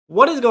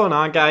What is going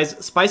on, guys?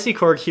 Spicy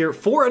Corg here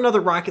for another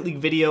Rocket League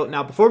video.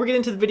 Now, before we get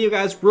into the video,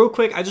 guys, real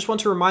quick, I just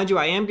want to remind you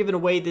I am giving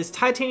away this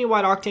titanium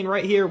white octane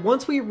right here.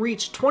 Once we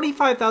reach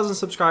 25,000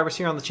 subscribers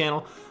here on the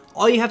channel,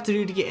 all you have to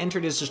do to get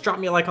entered is just drop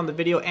me a like on the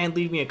video and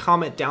leave me a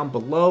comment down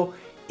below.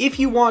 If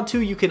you want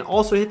to, you can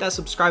also hit that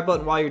subscribe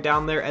button while you're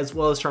down there, as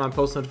well as turn on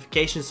post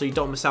notifications so you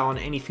don't miss out on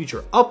any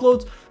future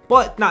uploads,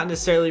 but not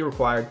necessarily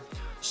required.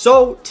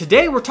 So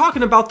today we're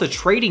talking about the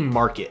trading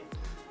market.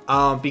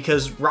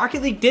 Because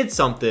Rocket League did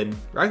something.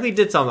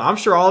 I'm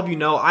sure all of you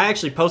know. I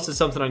actually posted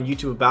something on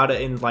YouTube about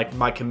it in like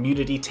my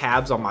community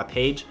tabs on my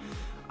page.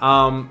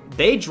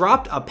 They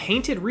dropped a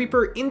painted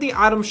Reaper in the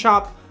item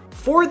shop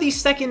for the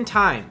second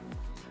time.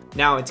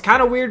 Now, it's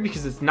kind of weird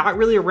because it's not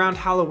really around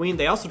Halloween.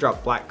 They also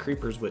dropped black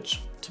creepers, which,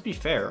 to be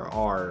fair,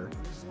 are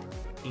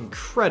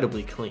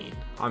incredibly clean.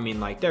 I mean,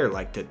 like, they're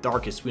like the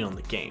darkest wheel in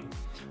the game.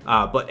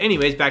 But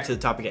anyways, back to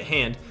the topic at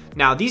hand.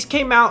 Now, these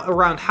came out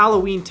around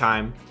Halloween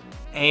time.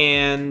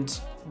 And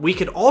we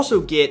could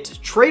also get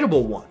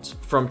tradable ones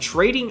from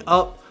trading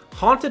up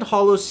Haunted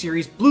Hollow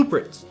series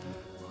blueprints.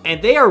 And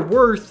they are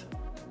worth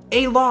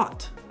a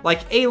lot.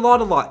 Like a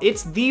lot.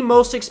 It's the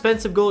most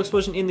expensive goal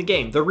explosion in the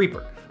game, the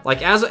Reaper.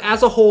 Like as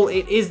a whole,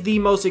 it is the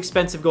most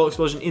expensive goal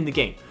explosion in the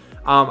game.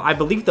 I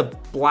believe the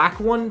black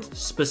one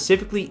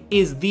specifically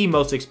is the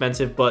most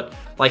expensive, but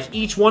like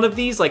each one of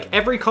these, like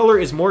every color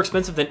is more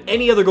expensive than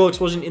any other goal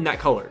explosion in that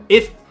color.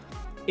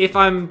 If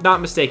I'm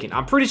not mistaken.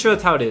 I'm pretty sure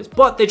that's how it is.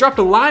 But they dropped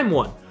a lime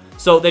one.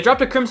 So they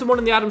dropped a crimson one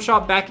in the item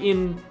shop back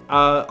in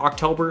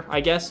October, I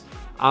guess.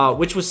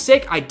 Which was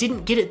sick. I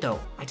didn't get it though.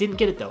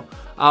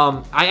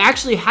 I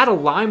actually had a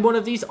lime one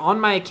of these on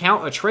my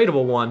account, a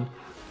tradable one.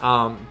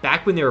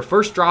 Back when they were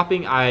first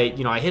dropping,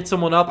 I hit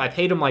someone up. I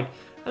paid him like,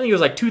 I think it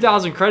was like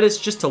 2,000 credits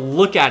just to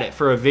look at it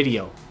for a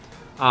video.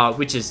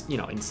 Which is,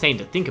 insane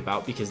to think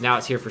about because now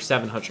it's here for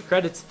 700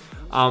 credits.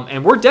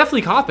 And we're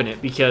definitely copping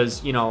it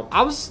because,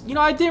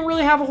 I didn't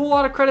really have a whole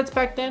lot of credits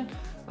back then.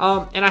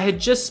 And I had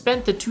just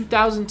spent the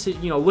 2,000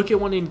 to, look at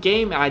one in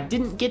game, and I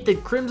didn't get the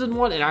crimson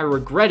one, and I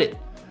regret it.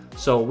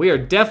 So we are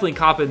definitely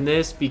copping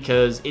this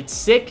because it's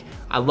sick.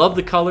 I love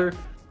the color.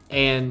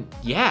 And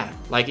yeah,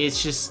 like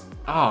it's just,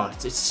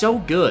 it's so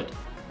good.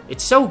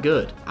 It's so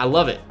good. I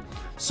love it.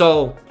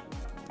 So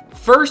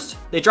first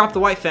they dropped the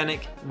white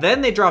FENNEC,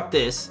 then they dropped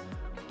this.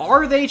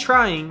 Are they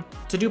trying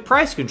to do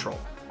price control?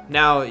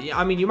 Now,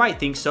 I mean, you might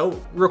think so.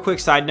 Real quick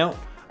side note,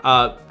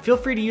 feel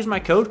free to use my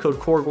code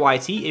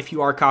corgYT if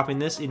you are copying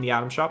this in the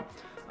item shop.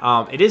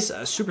 It is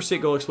a super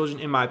sick goal explosion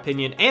in my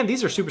opinion, and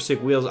these are super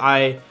sick wheels.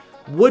 I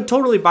would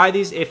totally buy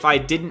these if I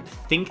didn't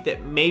think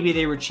that maybe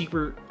they were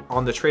cheaper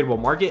on the tradable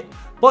market.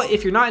 But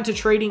if you're not into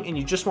trading and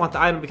you just want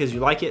the item because you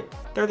like it,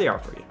 there they are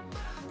for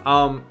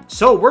you.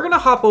 So we're going to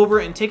hop over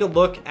and take a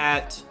look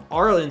at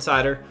RL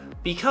Insider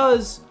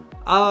because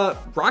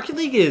Rocket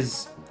League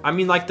is, I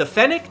mean, like the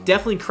FENNEC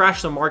definitely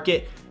crashed the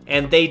market,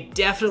 and they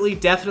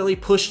definitely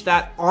pushed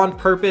that on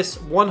purpose,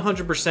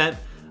 100%,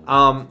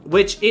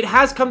 which it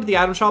has come to the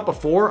item shop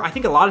before. I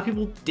think a lot of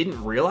people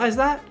didn't realize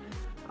that.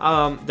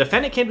 The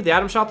FENNEC came to the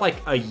item shop like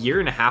a year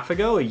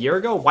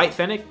ago, white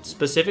FENNEC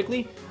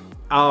specifically.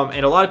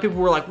 And a lot of people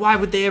were like, why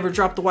would they ever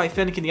drop the white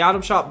FENNEC in the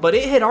item shop? But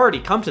it had already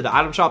come to the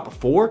item shop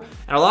before,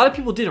 and a lot of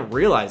people didn't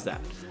realize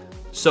that.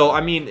 So,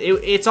 I mean,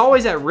 it's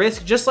always at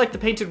risk, just like the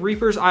painted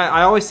Reapers.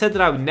 I always said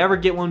that I would never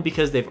get one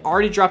because they've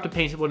already dropped a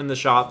painted one in the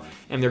shop,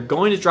 and they're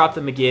going to drop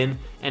them again.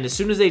 And as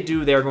soon as they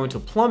do, they are going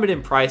to plummet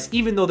in price,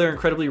 even though they're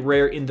incredibly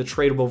rare in the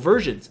tradable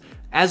versions,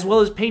 as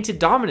well as painted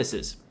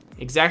Dominuses.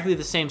 Exactly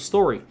the same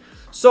story.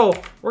 So,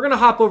 we're going to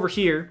hop over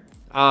here,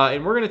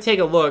 and we're going to take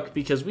a look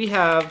because we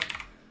have...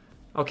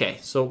 Okay,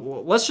 so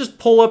let's just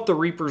pull up the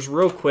Reapers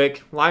real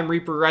quick. Lime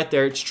Reaper right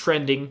there, it's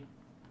trending.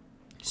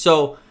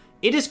 So...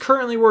 it is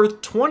currently worth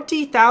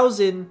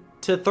 20,000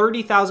 to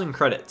 30,000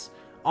 credits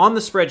on the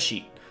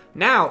spreadsheet.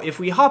 Now, if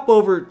we hop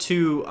over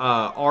to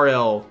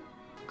RL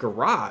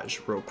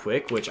Garage real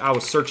quick, which I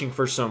was searching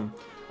for some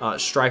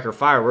Striker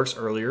fireworks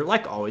earlier,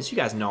 like always, you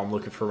guys know I'm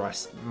looking for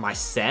my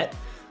set.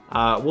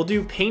 We'll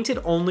do painted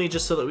only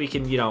just so that we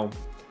can,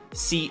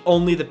 see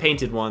only the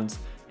painted ones.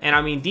 And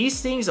I mean,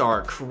 these things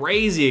are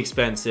crazy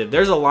expensive.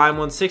 There's a lime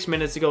one 6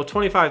 minutes ago,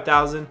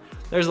 25,000.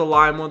 There's a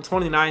lime one,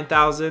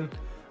 29,000.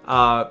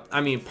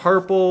 I mean,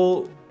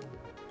 purple,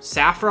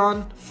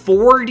 saffron,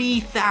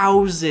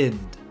 40,000.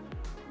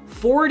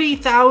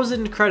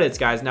 40,000 credits,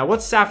 guys. Now,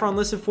 what's saffron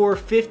listed for?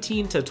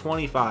 15 to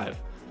 25.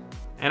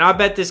 And I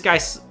bet this guy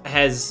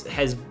has,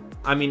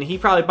 I mean, he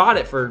probably bought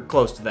it for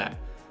close to that.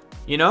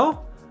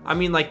 I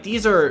mean, like,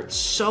 these are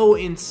so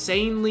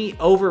insanely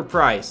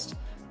overpriced.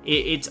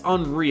 It's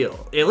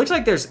unreal. It looks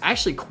like there's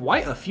actually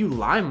quite a few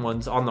lime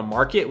ones on the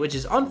market, which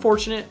is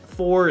unfortunate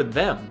for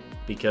them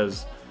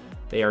because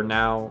they are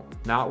now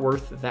not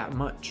worth that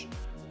much.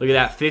 Look at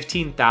that,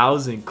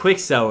 15,000. Quick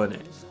selling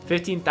it.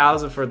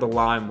 15,000 for the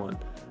lime one.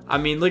 I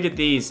mean, look at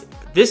these.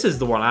 This is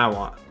the one I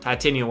want.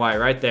 Titanium white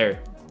right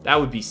there. That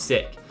would be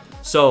sick.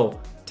 So,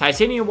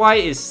 titanium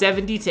white is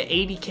 70 to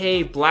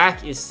 80K.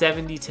 Black is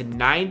 70 to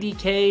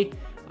 90K.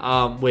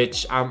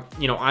 Which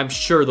I'm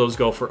sure those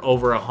go for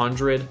over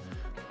 100.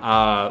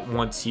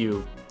 once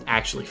you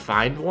actually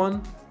find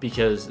one,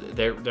 because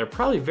they're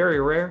probably very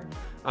rare.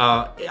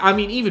 I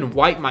mean, even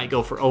white might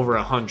go for over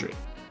 100.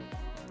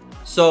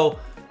 So,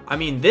 I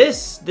mean,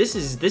 this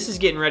is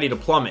getting ready to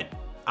plummet.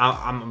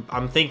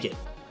 I'm thinking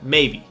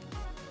maybe.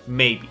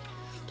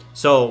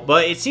 So,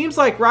 but it seems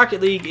like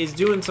Rocket League is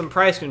doing some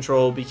price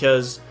control,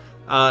 because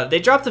they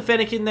dropped the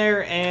FENNEC in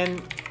there,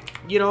 and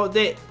you know,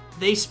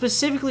 they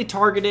specifically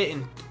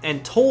targeted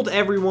and told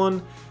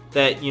everyone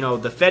that, you know,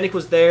 the FENNEC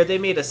was there. They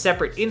made a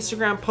separate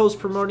Instagram post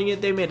promoting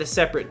it. They made a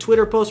separate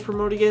Twitter post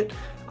promoting it.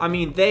 I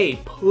mean, they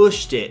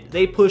pushed it.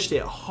 They pushed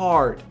it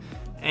hard.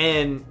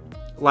 And,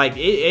 like,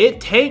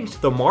 it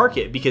tanked the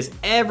market, because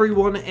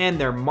everyone and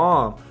their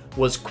mom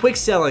was quick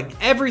selling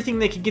everything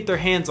they could get their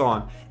hands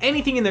on,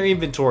 anything in their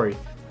inventory,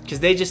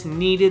 because they just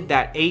needed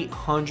that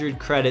 800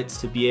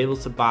 credits to be able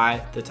to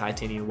buy the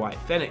titanium white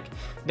FENNEC.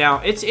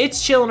 Now,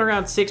 it's chilling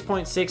around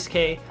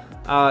 6.6K,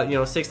 you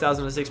know,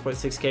 6,000 to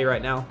 6.6K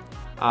right now.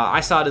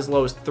 I saw it as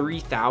low as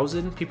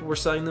 3,000 people were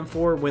selling them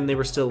for when they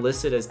were still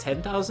listed as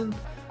 10,000,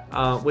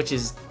 which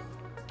is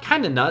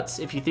kind of nuts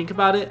if you think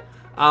about it.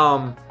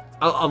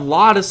 A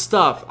lot of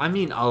stuff, I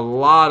mean a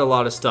lot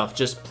of stuff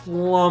just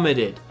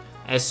plummeted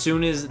as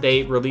soon as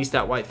they released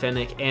that white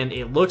FENNEC, and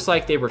it looks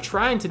like they were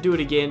trying to do it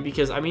again,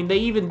 because I mean, they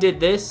even did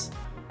this.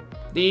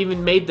 They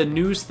even made the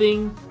news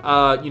thing,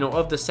 you know,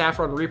 of the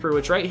Saffron Reaper,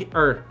 which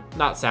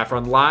not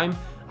Saffron, Lime.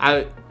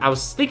 I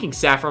was thinking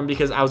Saffron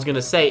because I was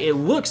gonna say it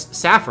looks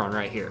Saffron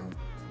right here,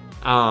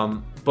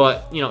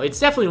 but you know, it's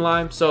definitely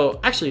Lime. So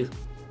actually,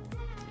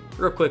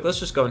 real quick, let's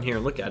just go in here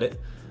and look at it.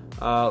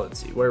 Let's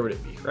see, where would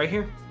it be? Right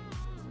here.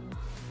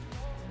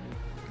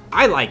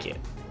 I like it.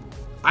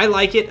 I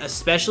like it,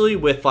 especially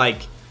with, like,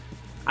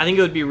 I think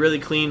it would be really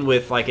clean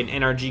with like an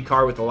NRG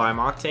car with a Lime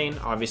Octane.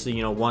 Obviously,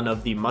 you know, one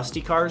of the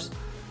musty cars.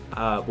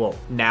 Well,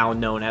 now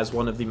known as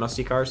one of the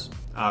musty cars.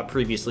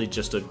 Previously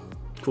just a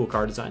cool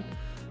car design.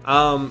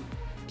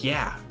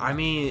 Yeah, I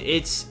mean,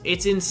 it's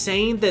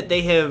insane that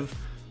they have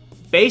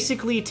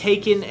basically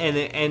taken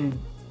and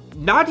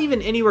not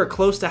even anywhere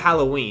close to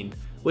Halloween,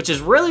 which is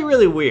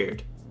really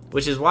weird,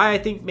 which is why I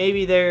think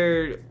maybe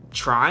they're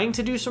trying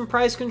to do some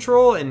price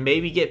control and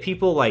maybe get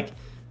people, like,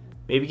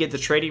 maybe get the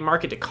trading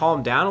market to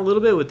calm down a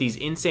little bit with these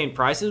insane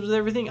prices with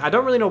everything. I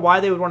don't really know why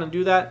they would want to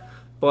do that,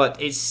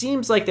 but it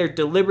seems like they're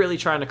deliberately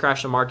trying to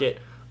crash the market,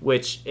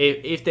 which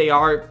if they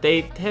are,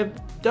 they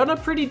have done a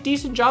pretty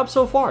decent job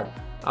so far.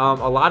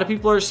 A lot of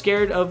people are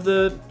scared of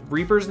the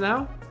Reapers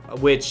now,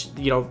 which,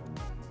 you know,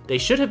 they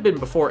should have been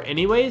before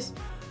anyways.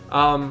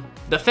 The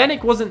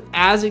FENNEC wasn't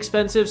as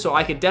expensive, so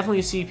I could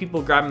definitely see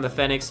people grabbing the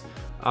FENNECs,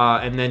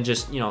 and then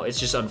just, you know, it's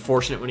just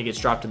unfortunate when it gets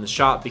dropped in the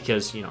shop,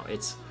 because, you know,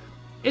 it's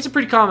a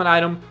pretty common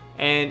item,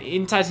 and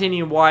in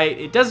titanium white,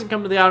 it doesn't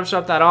come to the item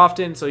shop that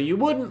often, so you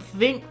wouldn't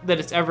think that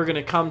it's ever going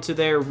to come to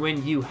there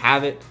when you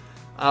have it.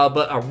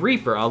 But a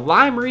Reaper, a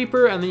Lime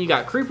Reaper, and then you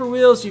got Creeper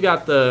wheels, you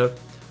got the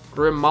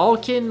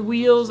Grimalkin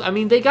wheels. I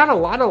mean, they got a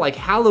lot of, like,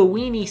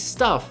 Halloween-y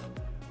stuff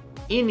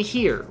in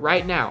here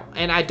right now,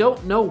 and I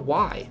don't know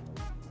why.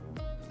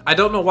 I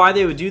don't know why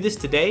they would do this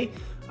today.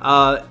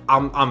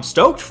 I'm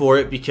stoked for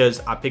it because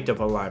I picked up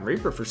a Lime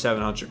Reaper for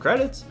 700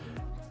 credits,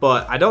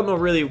 but I don't know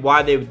really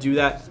why they would do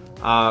that.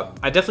 I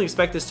definitely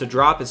expect this to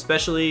drop,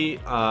 especially,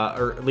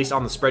 or at least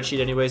on the spreadsheet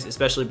anyways,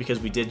 especially because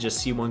we did just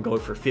see one go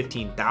for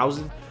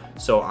 15,000.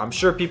 So I'm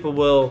sure people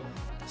will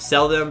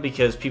sell them,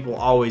 because people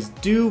always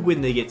do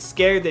when they get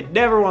scared. They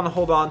never want to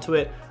hold on to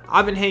it.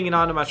 I've been hanging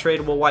on to my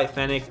tradable white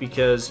FENNEC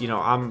because, you know,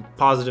 I'm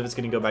positive it's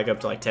going to go back up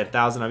to like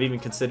 10,000. I've even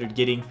considered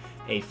getting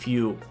a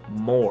few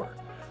more.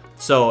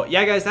 So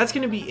yeah, guys, that's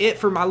going to be it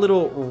for my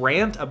little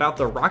rant about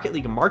the Rocket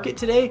League market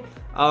today.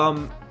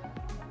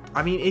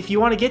 I mean, if you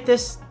want to get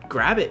this,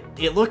 grab it.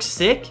 It looks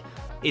sick.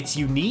 It's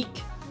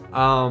unique.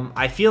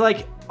 I feel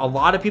like a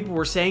lot of people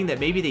were saying that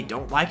maybe they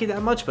don't like it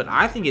that much, but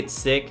I think it's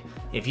sick.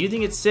 If you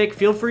think it's sick,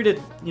 feel free to,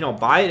 you know,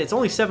 buy it. It's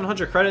only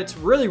 700 credits,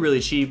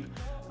 really cheap.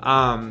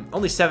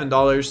 Only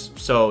 $7.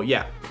 So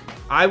yeah,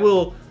 I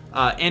will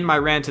end my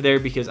rant to there,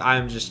 because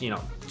I'm just, you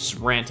know, just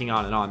ranting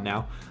on and on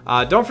now.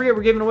 Don't forget,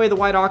 we're giving away the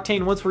white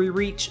Octane once we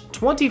reach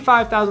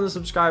 25,000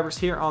 subscribers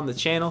here on the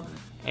channel.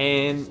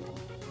 And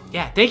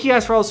yeah, thank you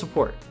guys for all the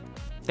support.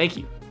 Thank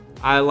you.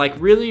 I, like,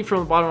 really from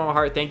the bottom of my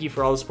heart, thank you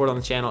for all the support on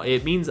the channel.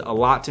 It means a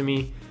lot to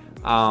me.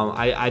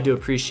 I do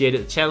appreciate it.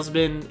 The channel's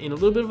been in a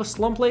little bit of a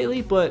slump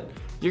lately, but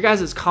your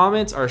guys'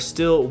 comments are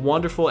still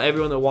wonderful.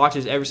 Everyone that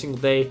watches every single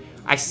day,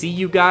 I see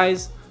you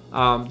guys.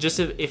 Just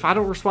if I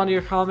don't respond to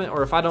your comment,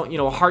 or if I don't, you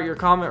know, heart your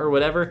comment or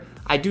whatever,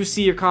 I do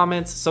see your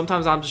comments.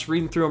 Sometimes I'm just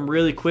reading through them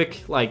really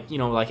quick, like, you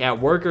know, like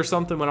at work or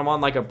something when I'm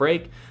on like a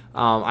break.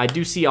 I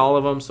do see all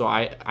of them, so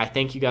I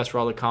thank you guys for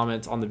all the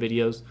comments on the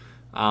videos.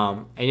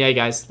 And yeah,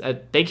 guys,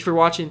 thank you for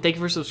watching. Thank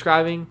you for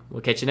subscribing.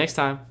 We'll catch you next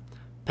time.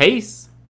 Peace.